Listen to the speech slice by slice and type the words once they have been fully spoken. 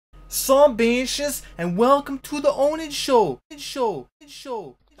Sup Bishes, and welcome to the Ownage Show.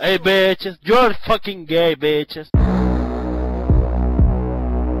 Hey bitches, you're fucking gay bitches.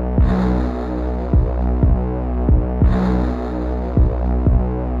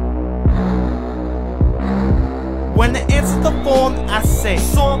 When I answer the phone, I say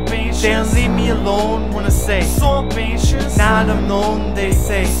Sup Bishes. They don't leave me alone when I say Sup Bishes. Now I'm known, they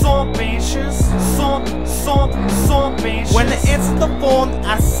say Sup Bishes. Sup Bishes. When I answer the phone,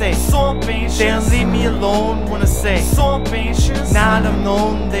 I say Sup Bishes. They don't leave me alone when I say Sup Bishes. Now I'm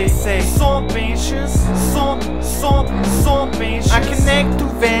known, they say Sup Bishes. Sup Bishes. I connect to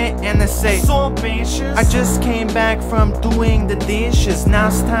Van and I say Sup Bishes. I just came back from doing the dishes. Now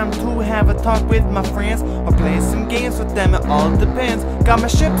it's time to have a talk with my friends or play some games with them, it all depends. Got my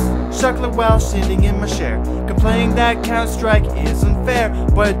ships chuckling while sitting in my chair, complaining that Counter-Strike is unfair,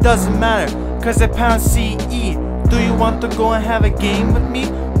 but it doesn't matter, cause I pound CE. Do you want to go and have a game with me?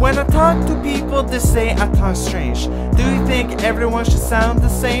 When I talk to people, they say I talk strange. Do you think everyone should sound the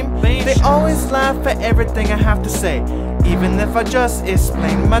same? They always laugh at everything I have to say, even if I just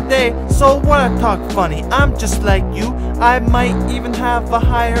explain my day. So what, I talk funny, I'm just like you. I might even have a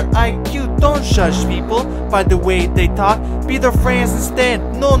higher IQ. Don't judge people by the way they talk, be their friends instead,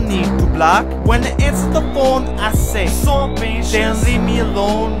 no need to block. When I answer the phone, I say Sup Bishes. They don't leave me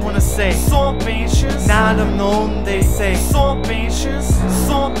alone when I say Sup Bishes. Now I'm known, they say Sup Bishes.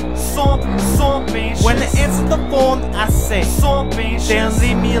 Sup Bishes. When I answer the phone, I say Sup Bishes. They don't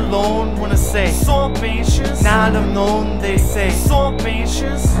leave me alone when I say Sup Bishes. Now I'm known, they say Sup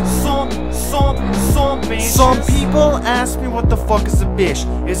Bishes. Sup Bishes. Some people ask me what the fuck is a bish.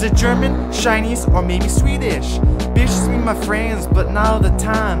 Is it German, Chinese, or maybe Swedish? Bitches mean my friends, but not all the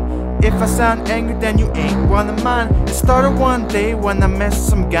time. If I sound angry, then you ain't one of mine. It started one day when I met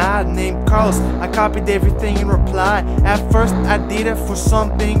some guy named Carlos. I copied everything in reply. At first I did it for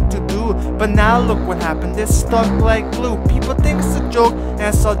something to do, but now look what happened, it's stuck like glue. People think it's a joke and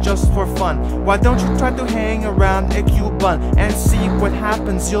it's all just for fun. Why don't you try to hang around a Cuban and see what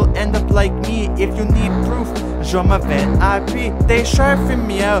happens? You'll end up like me. If you need proof, join my Van IP. They try to free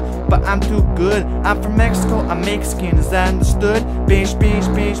me out, but I'm too good. I'm from Mexico, I'm Mexican, is that understood? Bitch,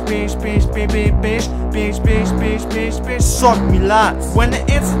 suck me lots. When I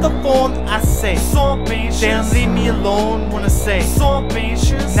answer the phone, I say Sup Bishes. They don't leave me alone when I say Sup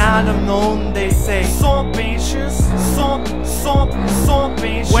Bishes. Now I'm known, they say Sup Bishes. Sup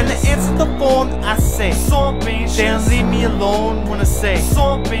Bishes. When I answer the phone, I say Sup Bishes. They don't leave me alone when I say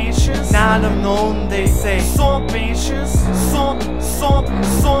Sup Bishes. Now I'm known, they say Sup Bishes. Sup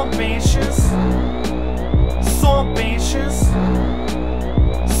Bishes. Sup Bishes.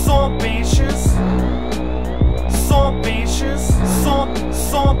 Sup Bishes. Sup Bishes.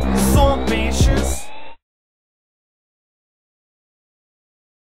 Sup Bishes.